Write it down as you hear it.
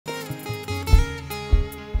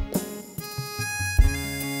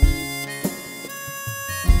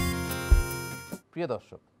প্রিয়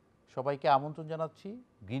দর্শক, সবাইকে আমন্ত্রণ জানাচ্ছি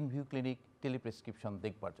গ্রিন ভিউ ক্লিনিক টেলিপ্রেসক্রিপশন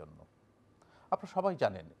দেখবার জন্য। আপনারা সবাই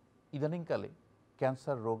জানেন ইদানিংকালে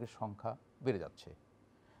ক্যান্সার রোগের সংখ্যা বেড়ে যাচ্ছে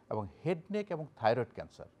এবং হেড নেক এবং থাইরয়েড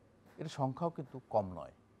ক্যান্সার এর সংখ্যাও কিন্তু কম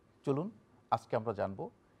নয়। চলুন আজকে আমরা জানব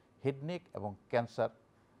হেড নেক এবং ক্যান্সার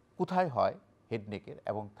কোথায় হয়, হেড নেকের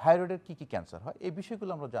এবং থাইরয়েডের কী কী ক্যান্সার হয়, এই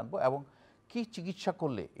বিষয়গুলো আমরা জানবো এবং কী চিকিৎসা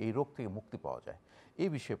করলে এই রোগ থেকে মুক্তি পাওয়া যায়। এই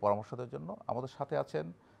বিষয়ে পরামর্শ দেওয়ার জন্য আমাদের সাথে আছেন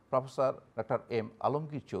professor doctor M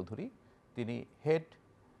Alamgir Chowdhury. তিনি হেড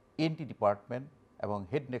ENT ডিপার্টমেন্ট এবং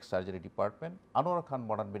head neck surgery department, Anwar খান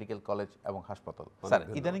মডার্ন মেডিকেল কলেজ এবং হাসপাতাল। স্যার,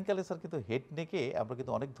 ইদানিংকালে স্যার কিন্তু হেড নেকে আমরা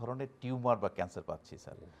কিন্তু অনেক ধরনের টিউমার বা ক্যান্সার পাচ্ছি।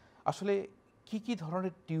 স্যার, আসলে কি কি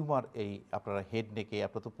ধরনের টিউমার এই আপনারা হেড নেকে,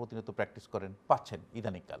 আপনারা তো প্রতিনিয়ত প্র্যাকটিস করেন, পাচ্ছেন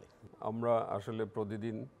ইদানিংকালে? আমরা আসলে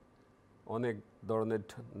প্রতিদিন অনেক ধরনের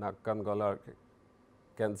নাক কান গলার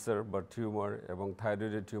ক্যান্সার বা টিউমার এবং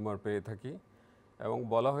থাইরয়েডের টিউমার পেয়ে থাকি এবং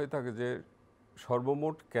বলা হয়ে থাকে যে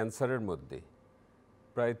সর্বমোট ক্যান্সারের মধ্যে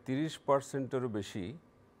প্রায় 30%-এরও বেশি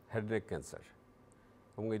হেড নেক ক্যান্সার,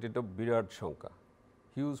 এবং এটি একটা বিরাট সংখ্যা,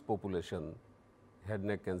 হিউজ পপুলেশন হেড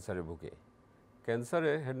নেক ক্যান্সারে ভুগে।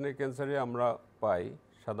 হেড নেক ক্যান্সারে আমরা পাই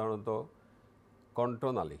সাধারণত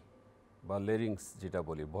কণ্ঠনালী বা লেরিংস, যেটা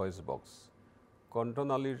বলি ভয়েস বক্স,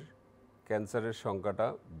 কণ্ঠনালীর ক্যান্সারের সংখ্যাটা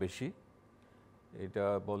বেশি। এটা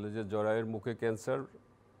বলে যে জরায়ুর মুখে ক্যান্সার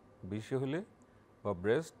বেশি হলে বা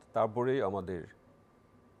ব্রেস্ট, তারপরেই আমাদের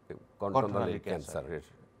কণ্ঠনালীর ক্যান্সারের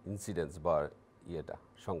ইনসিডেন্স বা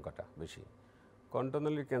সংখ্যাটা বেশি।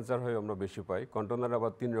 কণ্ঠনালীর ক্যান্সার হয় আমরা বেশি পাই। কণ্ঠনালী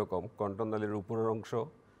আবার 3 রকম: কণ্ঠনালীর উপরের অংশ,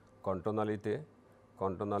 কণ্ঠনালীতে,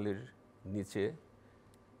 কণ্ঠনালীর নিচে,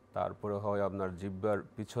 তারপরে হয় আপনার জিহ্বার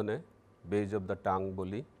পিছনে, বেজ অফ দ্য টাং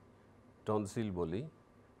বলি, টনসিল বলি,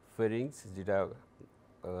 ফেরিংস যেটা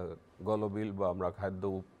গলবিল বা আমরা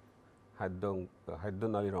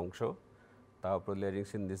খাদ্যনালীর অংশ, তারপর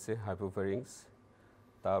লেরিংস ইন দিছে, হাইপোফেরিংস,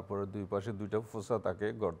 তারপরে দুই পাশে 2টা ফোসা থাকে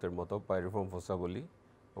গর্তের মতো, পাইরিফর্ম ফোসা বলি,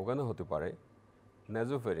 ওখানে হতে পারে।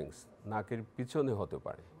 নেজোফেরিংস নাকের পিছনে হতে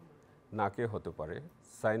পারে, নাকে হতে পারে,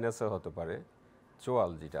 সাইনাসে হতে পারে,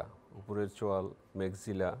 চোয়াল যেটা উপরের চোয়াল,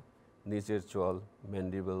 মেক্সিলা, নিচের চোয়াল,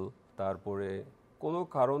 ম্যান্ডিবল, তারপরে কোনো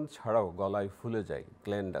কারণ ছাড়াও গলায় ফুলে যায়,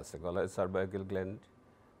 গ্ল্যান্ড আছে গলায়, সার্ভাইকাল গ্ল্যান্ড,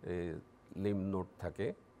 লিম্ফ নোড থাকে,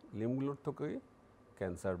 লিম্ফগুলোর থেকেই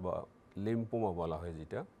ক্যান্সার বা লিম্ফোমা বলা হয়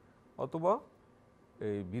যেটা, অথবা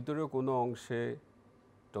এই ভিতরে কোনো অংশে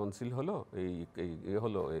টনসিল হলো, এই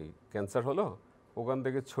ক্যান্সার হলো, ওখান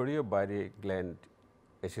থেকে ছড়িয়ে বাইরে গ্ল্যান্ড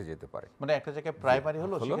এসে যেতে পারে। মানে একটা জায়গায় প্রাইমারি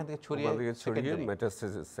হলো, সেখান থেকে ছড়িয়ে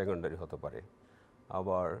মেটাস্টেসিস সেকেন্ডারি হতে পারে।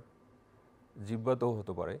 আবার জিহ্বাতেও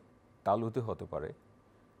হতে পারে, তালুতে হতে পারে,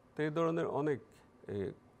 তো এই ধরনের অনেক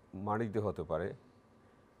মাড়িতে হতে পারে।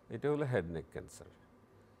 এটা হলো হেড নেক ক্যান্সার।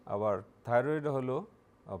 আবার থাইরয়েড হলো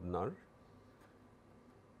আপনার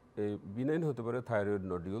এই বিনাইন হতে পারে, থাইরয়েড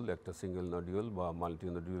নডিউল, একটা সিঙ্গেল নডিউল বা মাল্টি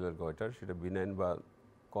নডিউলার গয়টার, সেটা বিনাইন বা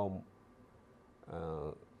কম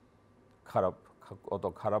অত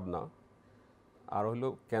খারাপ না। আর হলো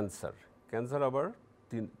ক্যান্সার আবার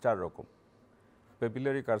 4 রকম: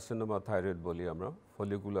 পেপিলারি কার্সিনোমা থাইরয়েড বলি আমরা,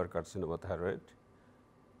 follicular carcinoma thyroid,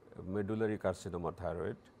 medullary carcinoma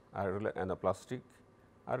thyroid, আর হলো অ্যানাপ্লাস্টিক,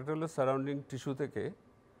 আর একটা হলো সারাউন্ডিং টিস্যু থেকে,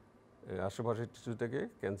 আশেপাশের টিস্যু থেকে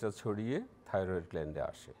ক্যান্সার ছড়িয়ে থাইরয়েড গ্ল্যান্ডে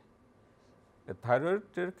আসে।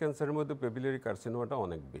 থাইরয়েডের ক্যান্সারের মধ্যে পেপিলারি কার্সিনোমাটা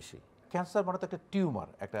অনেক বেশি। ক্যান্সার মানে তো একটা টিউমার,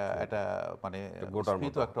 একটা মানে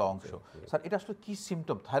স্ফীত একটা অংশ। স্যার, এটা আসলে কি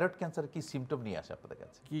সিমটম, থাইরয়েড ক্যান্সারের কি সিমটম নিয়ে আসে আপনাদের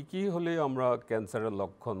কাছে? কি হলে আমরা ক্যান্সারের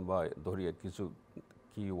লক্ষণ বা ধরিয়ে কিছু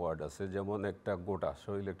কি ওয়ার্ড আছে, যেমন একটা গোটা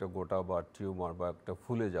শরীরে, একটা গোটা বা টিউমার বা একটা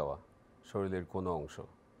ফুলে যাওয়া শরীরের কোনো অংশ,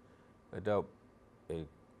 এটা এই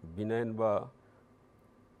বিনাইন বা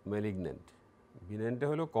ম্যালিগন্যান্ট। বিনাইনটা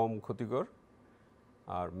হলো কম ক্ষতিকর,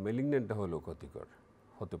 আর ম্যালিগন্যান্টটা হলো ক্ষতিকর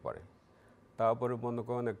হতে পারে। তারপরে মনে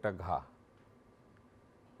করেন একটা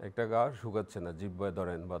ঘা শুকাচ্ছে না, জিহ্বায়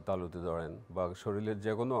ধরেন বা তালুতে ধরেন বা শরীরের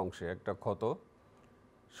যে কোনো অংশে একটা ক্ষত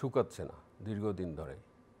শুকাচ্ছে না দীর্ঘদিন ধরে,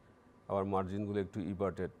 আবার মার্জিনগুলো একটু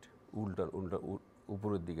ইভার্টেড, উল্টা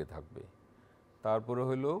উপরের দিকে থাকবে। তারপরে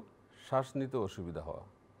হলো শ্বাস নিতে অসুবিধা হওয়া,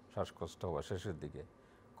 শ্বাসকষ্ট হওয়া শেষের দিকে,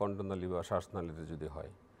 কণ্ঠনালী বা শ্বাসনালীতে যদি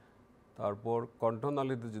হয়। তারপর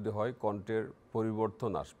কণ্ঠনালীতে যদি হয়, কণ্ঠের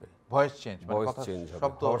পরিবর্তন আসবে, ভয়েস চেঞ্জ হবে,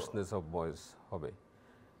 হর্সনেস অফ ভয়েস হবে।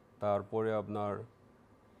 তারপরে আপনার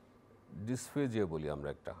ডিসফেজিয়া বলি আমরা,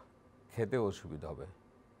 একটা খেতে অসুবিধা হবে,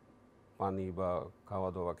 পানি বা খাওয়া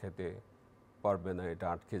দাওয়া খেতে পারবে না, এটা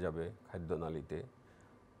আটকে যাবে খাদ্যনালীতে।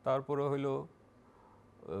 তারপরে হলো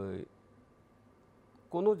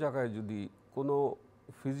কোনো জায়গায় যদি কোনো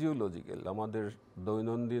ফিজিওলজিক্যাল আমাদের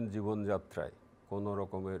দৈনন্দিন জীবনযাত্রায় কোনো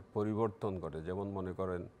রকমের পরিবর্তন ঘটে, যেমন মনে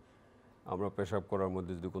করেন আমরা পেশাব করার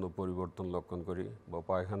মধ্যে যদি কোনো পরিবর্তন লক্ষণ করি বা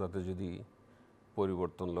পায়খানাতে যদি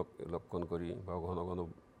পরিবর্তন লক্ষণ করি বা ঘন ঘন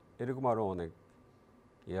এরকম আরও অনেক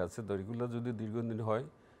আছে, তো এগুলো যদি দীর্ঘদিন হয়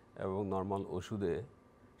এবং নর্মাল ওষুধে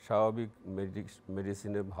স্বাভাবিক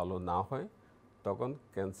মেডিসিনে ভালো না হয়, তখন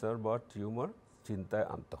ক্যান্সার বা টিউমার চিন্তায়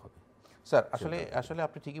আনতে হবে। স্যার আসলে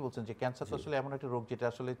আপনি ঠিকই বলছেন যে ক্যান্সার তো আসলে এমন একটা রোগ যেটা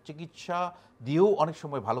আসলে চিকিৎসা দিয়েও অনেক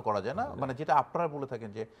সময় ভালো করা যায় না, মানে যেটা আপনারা বলে থাকেন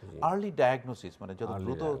যে আর্লি ডায়াগনোসিস, মানে যত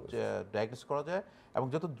দ্রুত ডায়াগনোস করা যায় এবং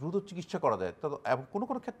যত দ্রুত চিকিৎসা করা যায় তত, এবং কোনো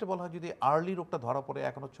কোনো ক্ষেত্রে বলা হয় যদি আর্লি রোগটা ধরা পড়ে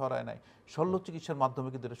এখনো ছড়ায় নাই, শল্য চিকিৎসার মাধ্যমে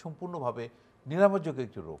কিন্তু এটা সম্পূর্ণভাবে নিরাময়যোগ্য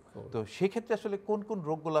একটি রোগ। তো সেক্ষেত্রে আসলে কোন কোন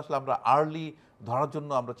রোগগুলো আসলে আমরা আর্লি ধরার জন্য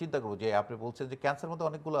আমরা চিন্তা করবো? যে আপনি বলছেন যে ক্যান্সার মধ্যে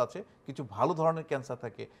অনেকগুলো আছে, কিছু ভালো ধরনের ক্যান্সার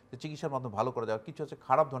থাকে যে চিকিৎসার মাধ্যমে ভালো করা যায়, কিছু আছে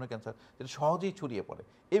খারাপ ধরনের ক্যান্সার যেটা সহজেই ছড়িয়ে পড়ে,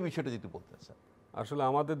 এই বিষয়টা যদি বলতেন স্যার। আসলে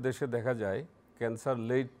আমাদের দেশে দেখা যায় ক্যান্সার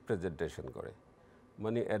লেট প্রেজেন্টেশন করে,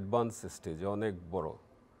 মানে অ্যাডভান্স স্টেজে অনেক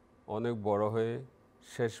বড় হয়ে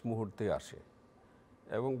শেষ মুহূর্তে আসে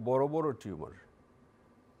এবং বড় বড় টিউমার,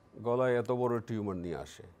 গলায় এত বড় টিউমার নিয়ে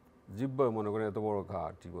আসে, জিহ্বায় মনে করেন এত বড় ঘা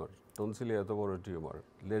টিউমার, টনসিলে এত বড় টিউমার,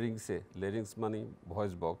 লেরিংস মানে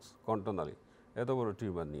ভয়েস বক্স, কণ্ঠনালী এত বড়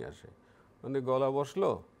টিউমার নিয়ে আসে। মানে গলা বসলো,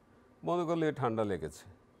 মনে করলে ঠান্ডা লেগেছে,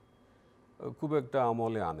 খুব একটা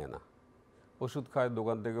আমলে আনে না, ওষুধ খায়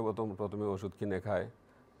দোকান থেকে, প্রথমে ওষুধ কিনে খায়,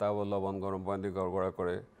 তারপর লবণ গরম পানি দিয়ে গড়গড়া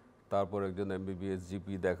করে, তারপর একজন MBBS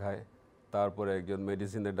জিপি দেখায়, তারপরে একজন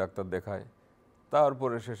মেডিসিনের ডাক্তার দেখায়,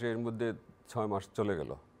 তারপরে শেষে এর মধ্যে 6 মাস চলে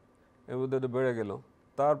গেল, এর মধ্যে তো বেড়ে গেল,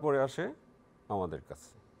 তারপরে আসে আমাদের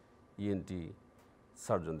কাছে, ENT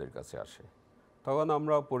সার্জনদের কাছে আসে। তখন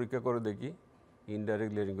আমরা পরীক্ষা করে দেখি,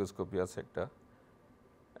 ইনডাইরেক্ট লেরিঙ্গোস্কোপি আছে একটা,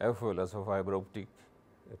 FOL আছে, ফাইবার অপটিক,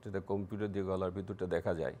 এটাতে কম্পিউটার দিয়ে গলার ভিতরটা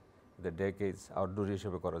দেখা যায়, ডেকেজ আউটডোর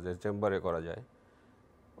হিসেবে করা যায়, চেম্বারে করা যায়।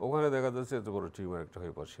 ওখানে দেখা যাচ্ছে এত বড় টিউমার একটা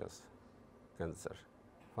হয়ে বসে আছে, ক্যান্সার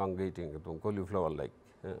ফাঙ্গেটিং এবং কলিফ্লাওয়ার লাইক।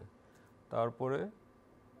 হ্যাঁ, তারপরে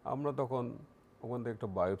আমরা তখন ওখান থেকে একটা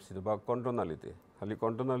বায়োপসি বা কণ্ঠনালীতে, খালি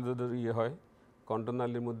কণ্ঠনালী যদি হয়,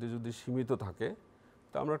 কণ্ঠনালীর মধ্যে যদি সীমিত থাকে,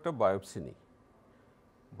 তা আমরা একটা বায়োপসি নিই,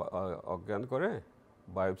 অজ্ঞান করে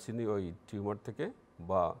বায়োপসি নিই ওই টিউমার থেকে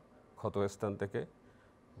বা ক্ষতস্থান থেকে।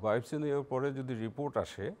 বায়োপসি নেওয়ার পরে যদি রিপোর্ট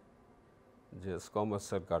আসে যে squamous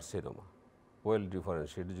cell carcinoma, well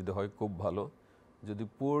differentiated যদি হয় খুব ভালো, যদি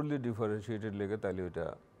পুয়ারলি ডিফারেন্সিয়েটেড লেগে তাহলে ওইটা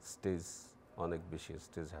স্টেজ অনেক বেশি,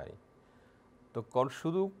 স্টেজ হাই। তো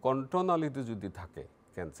শুধু কণ্ঠনালীতে যদি থাকে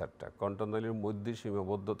ক্যান্সারটা, কণ্ঠনালীর মধ্যে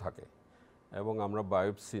সীমাবদ্ধ থাকে এবং আমরা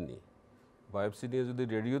বায়োপসি নিই, বায়োপসি নিয়ে যদি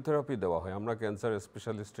রেডিওথেরাপি দেওয়া হয়, আমরা ক্যান্সার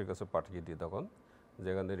স্পেশালিস্টের কাছে পাঠিয়ে দিই তখন,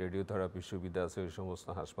 যেখানে রেডিওথেরাপির সুবিধা আছে ওই সমস্ত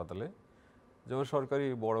হাসপাতালে, যেমন সরকারি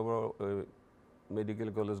বড় বড় মেডিকেল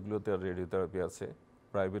কলেজগুলোতে রেডিওথেরাপি আছে,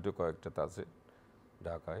 প্রাইভেটও কয়েকটাতে আছে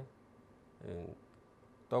ঢাকায়।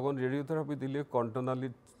 তখন রেডিওথেরাপি দিলে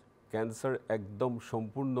কণ্ঠনালীর ক্যান্সার একদম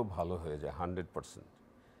সম্পূর্ণ ভালো হয়ে যায়, 100%।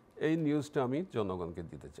 এই নিউজটা আমি জনগণকে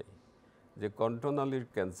দিতে চাই যে কণ্ঠনালীর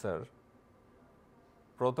ক্যান্সার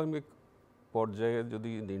প্রাথমিক পর্যায়ে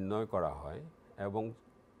যদি নির্ণয় করা হয় এবং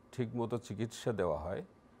ঠিকমতো চিকিৎসা দেওয়া হয়,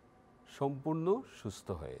 সম্পূর্ণ সুস্থ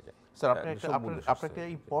হয়ে যায়। স্যার আপনি একটা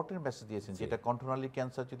ইম্পর্টেন্ট মেসেজ দিয়েছেন, যেটা কণ্ঠনালীর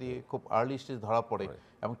ক্যান্সার যদি খুব আর্লি স্টেজ ধরা পড়ে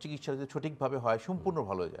এবং চিকিৎসা যদি সঠিকভাবে হয়, সম্পূর্ণ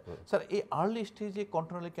ভালো হয়ে যায়। স্যার, এই আর্লি স্টেজে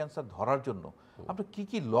কণ্ঠনালীর ক্যান্সার ধরার জন্য আমরা কি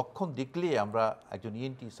কি লক্ষণ দেখলে আমরা একজন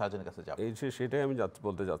ENT সার্জনের কাছে যাব? সেটাই আমি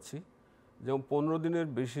বলতে যাচ্ছি। যেমন 15 দিনের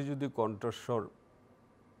বেশি যদি কণ্ঠস্বর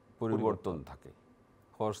পরিবর্তন থাকে,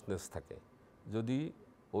 হর্সনেস থাকে, যদি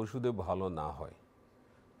ওষুধে ভালো না হয়,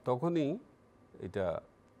 তখনই এটা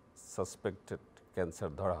সাসপেক্টেড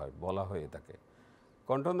ক্যান্সার ধরা হয়, বলা হয়ে থাকে।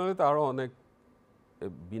 কণ্ঠনালীতে আরও অনেক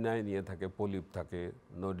বিনায় নিয়ে থাকে, পলিপ থাকে,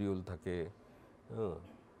 নডিউল থাকে, হ্যাঁ,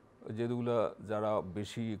 যেগুলো যারা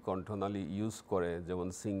বেশি কণ্ঠনালী ইউজ করে, যেমন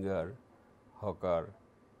সিঙ্গার, হকার,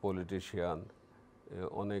 পলিটিশিয়ান,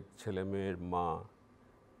 অনেক ছেলেমেয়ের মা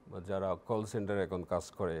বা যারা কল সেন্টারে এখন কাজ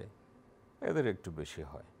করে, এদের একটু বেশি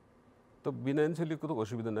হয়। তো বিনাইন ছেলে কোনো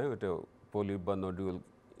অসুবিধা নেই, ওটা পলিপ বা নডিউল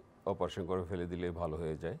অপারেশন করে ফেলে দিলেই ভালো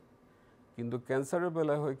হয়ে যায়। কিন্তু ক্যান্সারের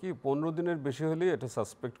বেলায় হয় কি, 15 দিনের বেশি হলেই এটা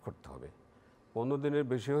সাসপেক্ট করতে হবে, 15 দিনের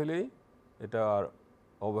বেশি হলেই এটা আর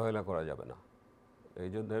অবহেলা করা যাবে না। এই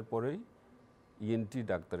জন্য এরপরেই ENT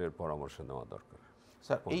ডাক্তারের পরামর্শ নেওয়া দরকার।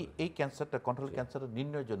 স্যার, এই ক্যান্সারটা, কণ্ঠনালীর ক্যান্সারের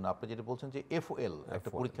নির্ণয়ের জন্য আপনি যেটা বলছেন যে FOL একটা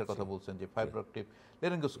পরীক্ষার কথা বলছেন, যে ফাইবার অপটিক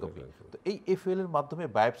লেরিঙ্গোস্কোপি, তো এই FOL এর মাধ্যমে,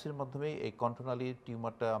 বায়োপসির মাধ্যমে এই কণ্ঠনালীর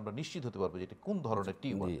টিউমারটা আমরা নিশ্চিত হতে পারবো যে এটা কোন ধরনের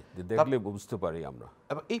টিউমার, দেখলে বুঝতে পারি আমরা।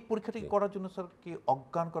 এবং এই পরীক্ষাটি করার জন্য স্যার কি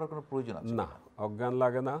অজ্ঞান করার কোনো প্রয়োজন আছে? না, অজ্ঞান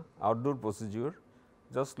লাগে না, আউটডোর প্রসিডিউর,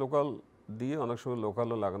 জাস্ট লোকাল দিয়ে, অনেক সময়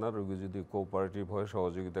লোকালও লাগে না, রোগী যদি কোঅপারেটিভ হয়ে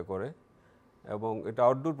সহযোগিতা করে, এবং এটা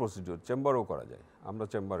আউটডোর প্রসিডিউর, চেম্বারও করা যায়, আমরা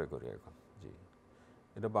চেম্বারে করি এখন। জি,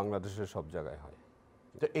 এটা বাংলাদেশের সব জায়গায় হয়।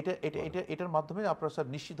 তো এটার মাধ্যমে আপনারা স্যার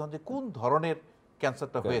নিশ্চিত হন যে কোন ধরনের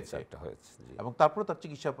ক্যান্সারটা হয়েছে এবং তারপরে তার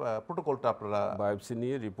চিকিৎসা প্রোটোকলটা আপনারা বায়োপসি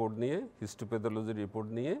নিয়ে রিপোর্ট নিয়ে হিস্টোপ্যাথোলজি রিপোর্ট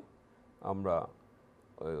নিয়ে আমরা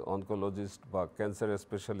অনকোলজিস্ট বা ক্যান্সার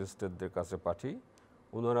স্পেশালিস্টদের কাছে পাঠাই।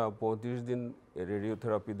 ওনারা 35 দিন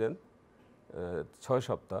রেডিওথেরাপি দেন, 6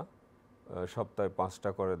 সপ্তাহ, সপ্তাহে 5টা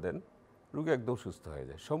করে দেন। রোগী একদম সুস্থ হয়ে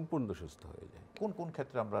যায়, সম্পূর্ণ সুস্থ হয়ে যায়। কোন কোন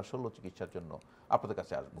ক্ষেত্রে আমরা শল্য চিকিৎসার জন্য আপনাদের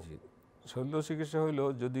কাছে আসবো? জি, শল্য চিকিৎসা হইলো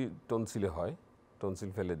যদি টনসিলে হয়,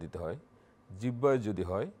 টনসিল ফেলে দিতে হয়। জিহ্বায় যদি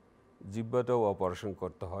হয়, জিহ্বাটাও অপারেশন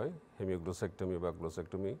করতে হয়, হেমিওগ্লোসেক্টমি বা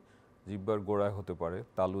গ্লোসেক্টমি। জিহ্বার গোড়ায় হতে পারে,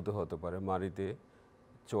 তালুতে হতে পারে, মাড়িতে,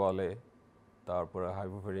 চোয়ালে, তারপরে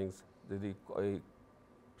হাইপোফেরিংস। যদি এই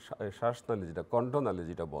শ্বাসনালী যেটা কণ্ঠনালী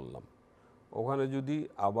যেটা বললাম, ওখানে যদি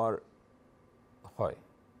আবার হয়,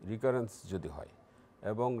 রিকারেন্স যদি হয়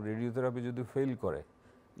এবং রেডিওথেরাপি যদি ফেল করে,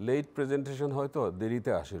 লেট প্রেজেন্টেশন হয়তো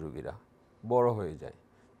দেরিতে আসে, রোগীরা বড় হয়ে যায়।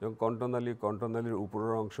 এবং কণ্ঠনালীর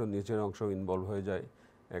উপরের অংশ নিচের অংশ ইনভলভ হয়ে যায়,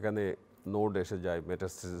 এখানে নোড এসে যায়,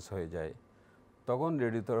 মেটাস্টেসিস হয়ে যায়, তখন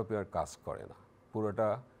রেডিওথেরাপি আর কাজ করে না, পুরোটা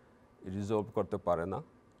রিজলভ করতে পারে না,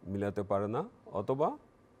 মিলাতে পারে না। অথবা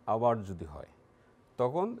আবার যদি হয়,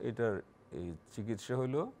 তখন এটার এই চিকিৎসা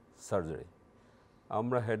হলো সার্জারি।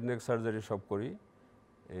 আমরা হেড নেক সার্জারি সব করি।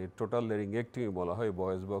 এই টোটাল ল্যারিঙ্গেক্টমি বলা হয়,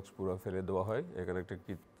 ভয়েস বক্স পুরো ফেলে দেওয়া হয়, এখানে একটা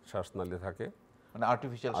শ্বাসনালী থাকে, মানে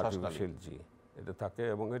আর্টিফিশিয়াল জি, এটা থাকে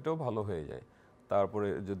এবং এটাও ভালো হয়ে যায়। তারপরে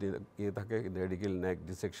যদি থাকে রেডিক্যাল নেক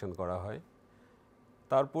ডিসেকশন করা হয়।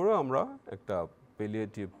 তারপরেও আমরা একটা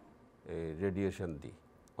প্যালিয়েটিভ রেডিয়েশন দিই,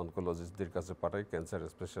 অনকোলজিস্টদের কাছে পাঠাই, ক্যান্সার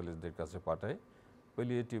স্পেশালিস্টদের কাছে পাঠাই।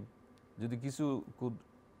 প্যালিয়েটিভ যদি কিছু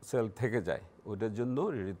সেল থেকে যায়, ওটার জন্য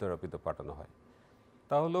রেডিওথেরাপিতে পাঠানো হয়,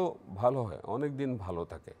 তাহলেও ভালো হয়, অনেক দিন ভালো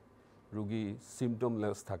থাকে, রুগী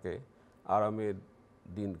সিমটমলেস থাকে, আরামের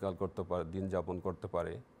দিনকাল করতে পারে, দিন যাপন করতে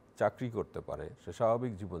পারে, চাকরি করতে পারে, সে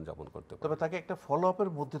স্বাভাবিক জীবন যাপন করতে পারে। তবে তাকে একটা ফলো আপের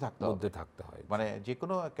মধ্যে থাকতে হয়, মানে যে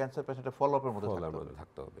কোনো ক্যান্সার পেশেন্টের ফলো আপের মধ্যে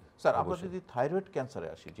থাকতে হবে। স্যার, আমরা যদি থাইরয়েড ক্যান্সারে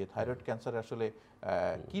আসি, যে থাইরয়েড ক্যান্সারে আসলে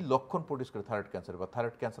কি লক্ষণ প্রডিউস করে থাইরয়েড ক্যান্সার, বা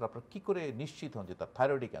থাইরয়েড ক্যান্সার আপনারা কি করে নিশ্চিত হন যে তার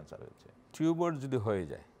থাইরয়েডই ক্যান্সার হয়েছে? টিউমার যদি হয়ে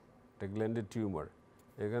যায়, একটা গ্ল্যান্ডের টিউমার,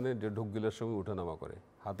 এখানে ঢোক গিলার সময় উঠানামা করে,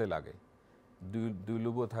 হাতে লাগে, দুই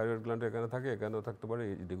লোবো থাইরয়েড গ্ল্যান্ড এখানে থাকে, এখানেও থাকতে পারে,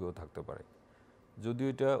 এদিকেও থাকতে পারে। যদি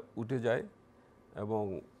এটা উঠে যায় এবং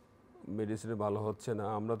মেডিসিনে ভালো হচ্ছে না,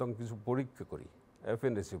 আমরা তখন কিছু পরীক্ষা করি,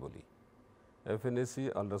 এফএনএসি বলি, এফএনএসি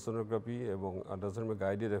আলট্রাসোনোগ্রাফি এবং ultrasonography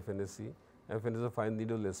guided FNAC fine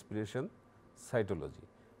needle aspiration cytology,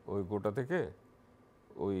 ওই গোটা থেকে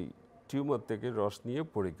ওই টিউমার থেকে রস নিয়ে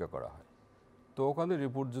পরীক্ষা করা হয়। তো ওখানে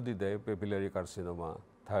রিপোর্ট যদি দেয় পেপিলারি কার্সিনোমা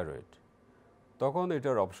থাইরয়েড, তখন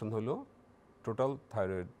এটার অপশন হলো টোটাল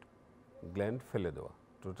থাইরয়েড গ্ল্যান্ড ফেলে দেওয়া,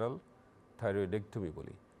 টোটাল থাইরয়েডেক্টমি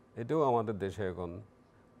বলি। এটাও আমাদের দেশে এখন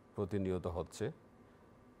প্রতিনিয়ত হচ্ছে।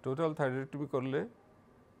 টোটাল থাইরয়েডেক্টমি করলে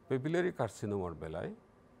পেপিলারি কার্সিনোমার বেলায়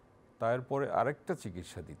তারপরে আরেকটা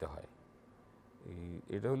চিকিৎসা দিতে হয়,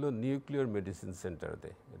 এটা হলো নিউক্লিয়ার মেডিসিন সেন্টারেতে,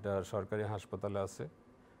 এটা সরকারি হাসপাতালে আছে,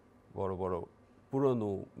 বড় বড় পুরনো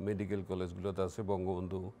মেডিকেল কলেজগুলোতে আছে,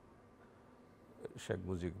 বঙ্গবন্ধু শেখ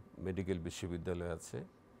মুজিব মেডিকেল বিশ্ববিদ্যালয় আছে।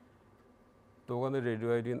 তো ওখানে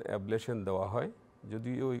রেডিওআয়োডিন অ্যাবলেশন দেওয়া হয়,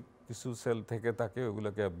 যদি ওই কিছু সেল থেকে থাকে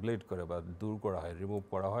ওগুলোকে অ্যাবলেট করে বা দূর করা হয়, রিমুভ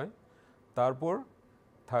করা হয়। তারপর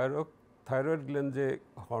থাইরয়েড গ্ল্যান্ড যে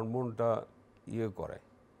হরমোনটা করে,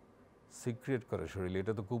 সিক্রিয়েট করে শরীরে,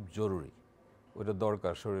 এটা তো খুব জরুরি, ওটা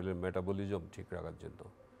দরকার শরীরের মেটাবলিজম ঠিক রাখার জন্য,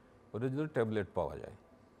 ওটার জন্য ট্যাবলেট পাওয়া যায়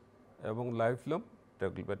এবং লাইফ লং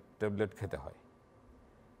ট্যাবলেট খেতে হয়।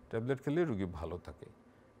 ট্যাবলেট খেলে রুগী ভালো থাকে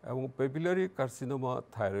এবং পেপিলারি কার্সিনোমা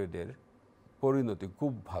থাইরয়েডের পরিণতি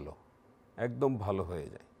খুব ভালো, একদম ভালো হয়ে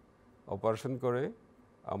যায়। অপারেশন করে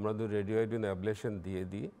আমরা রেডিওআয়োডিন অ্যাবলেশন দিয়ে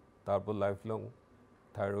দিই, তারপর লাইফ লং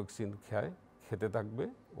থাইরক্সিন খেতে থাকবে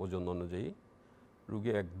ওজন অনুযায়ী,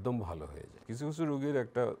 রুগী একদম ভালো হয়ে যায়। কিছু কিছু রুগীর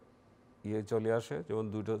একটা চলে আসে, যেমন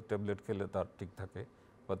 2টা ট্যাবলেট খেলে তার ঠিক থাকে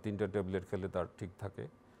বা 3টা ট্যাবলেট খেলে তার ঠিক থাকে,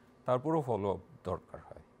 তারপরেও ফলো আপ দরকার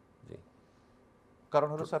হয়। জি, কারণ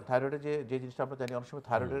হলো স্যার থাইরয়েডে যে জিনিসটা আমরা জানি, অনেক সময়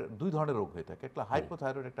থাইরয়েডের দুই ধরনের রোগ হয়ে থাকে, একটা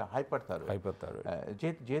হাইপোথাইরয়েড, একটা হাইপার থাইরয়েড।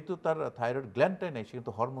 যেহেতু তার থাইরয়েড গ্ল্যান্ডটাই নেই, সে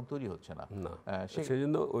কিন্তু হরমোন তৈরি হচ্ছে না, সেই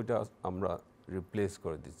জন্য ওইটা আমরা রিপ্লেস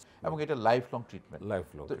করে দিচ্ছি এবং এটা life long treatment. Life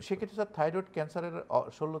long. তো সেক্ষেত্রে স্যার থাইরয়েড ক্যান্সারের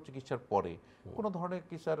শল্য চিকিৎসার পরে কোনো ধরনের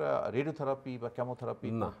কি স্যার রেডিওথেরাপি বা কেমোথেরাপি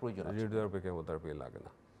প্রয়োজন আছে? রেডিওথেরাপি কেমোথেরাপি লাগে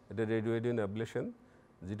না, এটা রেডিওআয়োডিন অ্যাবলেশন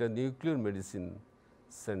যেটা নিউক্লিয়ার মেডিসিন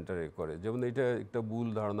সেন্টারে করে। যেমন এটা একটা ভুল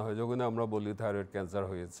ধারণা হয়, যখন আমরা বলি থাইরয়েড ক্যান্সার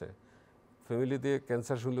হয়েছে, ফ্যামিলিতে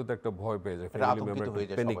ক্যান্সার শুনলে তো একটা ভয় পেয়ে যায়, ফ্যামিলি মেম্বার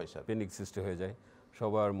প্যানিক সৃষ্টি হয়ে যায়,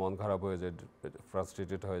 সবার মন খারাপ হয়ে যায়,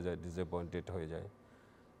 ফ্রাস্ট্রেটেড হয়ে যায়, ডিসঅ্যাপয়েন্টেড হয়ে যায়।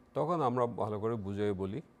 তখন আমরা ভালো করে বুঝিয়ে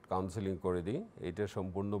বলি, কাউন্সেলিং করে দিই, এটা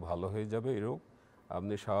সম্পূর্ণ ভালো হয়ে যাবে এই রোগ,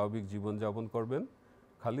 আপনি স্বাভাবিক জীবনযাপন করবেন,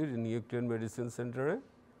 খালি নিউক্লিয়ার মেডিসিন সেন্টারে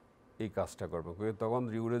এই কাজটা করবেন। তখন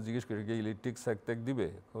রিউরে জিজ্ঞেস করি কি ইলেকট্রিক স্যাক দিবে,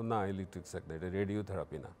 না ইলেকট্রিক স্যাক না, এটা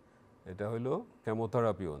রেডিওথেরাপি না, এটা হলো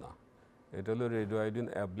কেমোথেরাপিও না, এটা হলো রেডিওআয়োডিন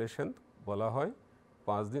অ্যাবলেশন বলা হয়।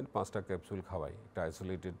 5 দিন 5টা ক্যাপসুল খাওয়াই একটা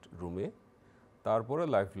আইসোলেটেড রুমে, তারপরে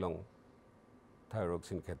লাইফ লং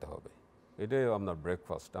থাইরক্সিন খেতে হবে। এটাই আপনার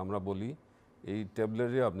ব্রেকফাস্ট। আমরা বলি এই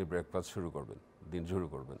ট্যাবলেটে আপনি ব্রেকফাস্ট শুরু করবেন, দিন শুরু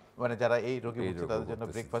করবেন। মানে যারা এই রোগে ভুগছে তাদের জন্য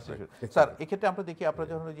ব্রেকফাস্ট। স্যার এক্ষেত্রে আমরা দেখি আপনারা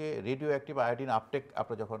যখন যে রেডিও অ্যাক্টিভ আয়োডিন আপটেক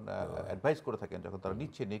আপনারা যখন অ্যাডভাইস করে থাকেন, যখন তারা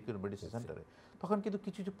নিচ্ছে নিউক্লিয়ার মেডিসিন সেন্টারে, তখন কিন্তু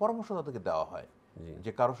কিছু কিছু পরামর্শ তাদেরকে দেওয়া হয়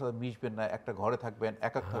যে কারোর সাথে মিশবেন না, একটা ঘরে থাকবেন,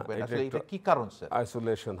 একক থাকবেন। আসলে এটা কি কারণ স্যার?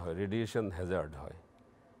 আইসোলেশন হয়, রেডিয়েশন হ্যাজার্ড হয়।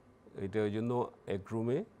 এটা ওই জন্য এক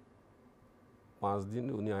রুমে 5 দিন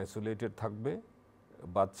উনি আইসোলেটেড থাকবে।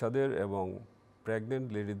 বাচ্চাদের এবং প্রেগনেন্ট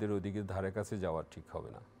লেডিদের ওইদিকে ধারে কাছে যাওয়া ঠিক হবে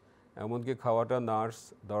না। এমনকি খাওয়াটা নার্স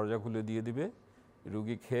দরজা খুলে দিয়ে দিবে,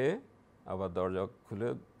 রুগী খেয়ে আবার দরজা খুলে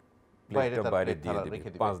প্লেটটা বাইরে দিয়ে দিবে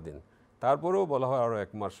 5 দিন। তারপরেও বলা হয় আরও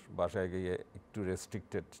 1 মাস বাসায় গিয়ে একটু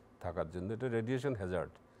রেস্ট্রিক্টেড থাকার জন্য। এটা রেডিয়েশন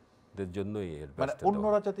হ্যাজার্ডদের জন্যই এর মানে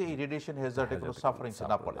অন্যরা যাতে এই রেডিয়েশন হ্যাজার্ডে কোনো সাফারিং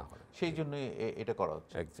না পড়ে, সেই জন্যই এটা করা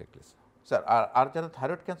হচ্ছে। Exactly sir. আর যারা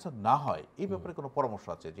থাইরয়েড ক্যান্সার না হয় এই ব্যাপারে কোনো পরামর্শ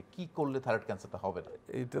আছে যে কি করলে থাইরয়েড ক্যান্সারটা হবে না?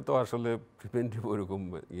 এইটা তো আসলে প্রিভেন্টিভ ওরকম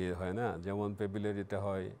হয় না, যেমন পেপিলারিটা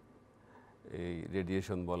হয়, এই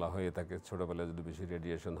রেডিয়েশন বলা হয়ে থাকে, ছোটোবেলায় যদি বেশি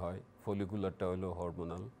রেডিয়েশন হয়। ফলিকুলারটা হলো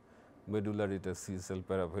hormonal, মেডুলারিটা C sell,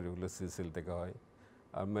 প্যারাফেরিকুলার C sell থেকে হয়।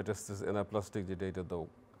 আর মেটাস্টাসিস অ্যানাপ্লাস্টিক যেটা, এটা তো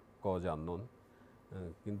কজ আননোন।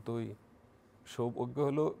 কিন্তু ওই সৌভাগ্য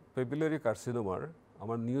হলো পেপিলারি কার্সিনোমার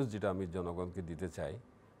আমার নিউজ যেটা আমি জনগণকে দিতে চাই,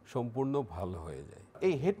 সম্পূর্ণ ভালো হয়ে যায়।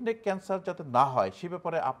 এই হেড নেক ক্যান্সার যাতে না হয় সে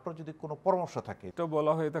ব্যাপারে আপনার যদি কোনো পরামর্শ থাকে? এটা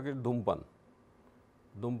বলা হয়ে থাকে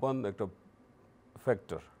ধূমপান একটা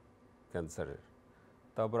ফ্যাক্টর ক্যান্সারের।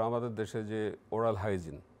 তারপর আমাদের দেশে যে ওরাল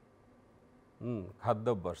হাইজিন,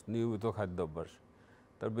 খাদ্যাভ্যাস, নিয়মিত খাদ্যাভ্যাস,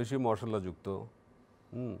 তার বেশি মশলাযুক্ত,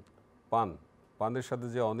 পানের সাথে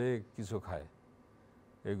যে অনেক কিছু খায়,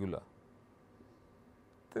 এগুলা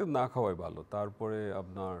না খাওয়াই ভালো। তারপরে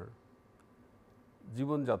আপনার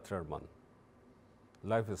জীবনযাত্রার মান,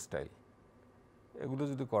 লাইফস্টাইল, এগুলো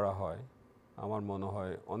যদি করা হয় আমার মনে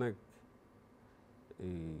হয় অনেক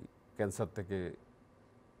এই ক্যান্সার থেকে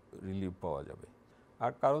রিলিফ পাওয়া যাবে।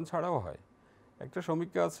 আর কারণ ছাড়াও হয়, একটা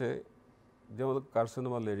সমীক্ষা আছে, যেমন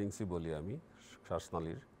কার্সিনোমা লেরিংসি বলি আমি,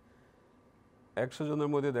 শ্বাসনালীর, 100 জনের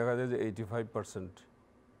মধ্যে দেখা যায় যে 85%,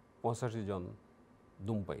 85 জন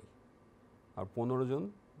ধূমপায়ী আর 15 জন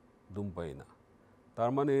ধূমপায়ী না।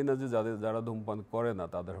 তার মানে এই না যে যারা ধূমপান করে না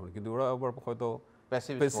তাদের হবে, কিন্তু ওরা আবার হয়তো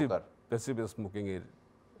প্যাসিভ স্মোকিং এর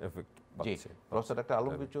এফেক্ট পাচ্ছে। প্রফেসর ডক্টর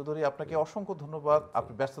আলমগীর চৌধুরী, আপনাকে অসংখ্য ধন্যবাদ।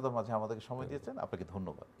 আপনি ব্যস্ততার মাঝে আমাদেরকে সময় দিয়েছেন, আপনাকে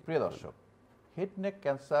ধন্যবাদ। প্রিয় দর্শক, হেড নেক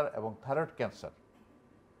ক্যান্সার এবং থাইরয়েড ক্যান্সার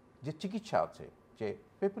যে চিকিৎসা আছে, যে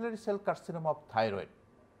papillary cell carcinoma of thyroid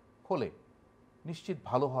হলে নিশ্চিত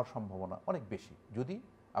ভালো হওয়ার সম্ভাবনা অনেক বেশি যদি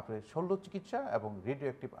আপনি শল্য চিকিৎসা এবং রেডিও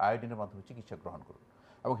অ্যাক্টিভ আয়োডিনের মাধ্যমে চিকিৎসা গ্রহণ করুন।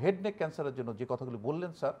 এবং হেড নেক ক্যান্সারের জন্য যে কথাগুলি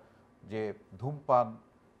বললেন স্যার, যে ধূমপান,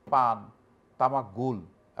 পান, তামাক, গুল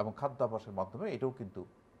এবং খাদ্যাভ্যাসের মাধ্যমে এটাও কিন্তু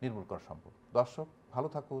নির্মূল করা সম্ভব। দর্শক, ভালো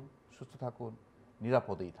থাকুন, সুস্থ থাকুন,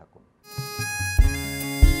 নিরাপদেই থাকুন।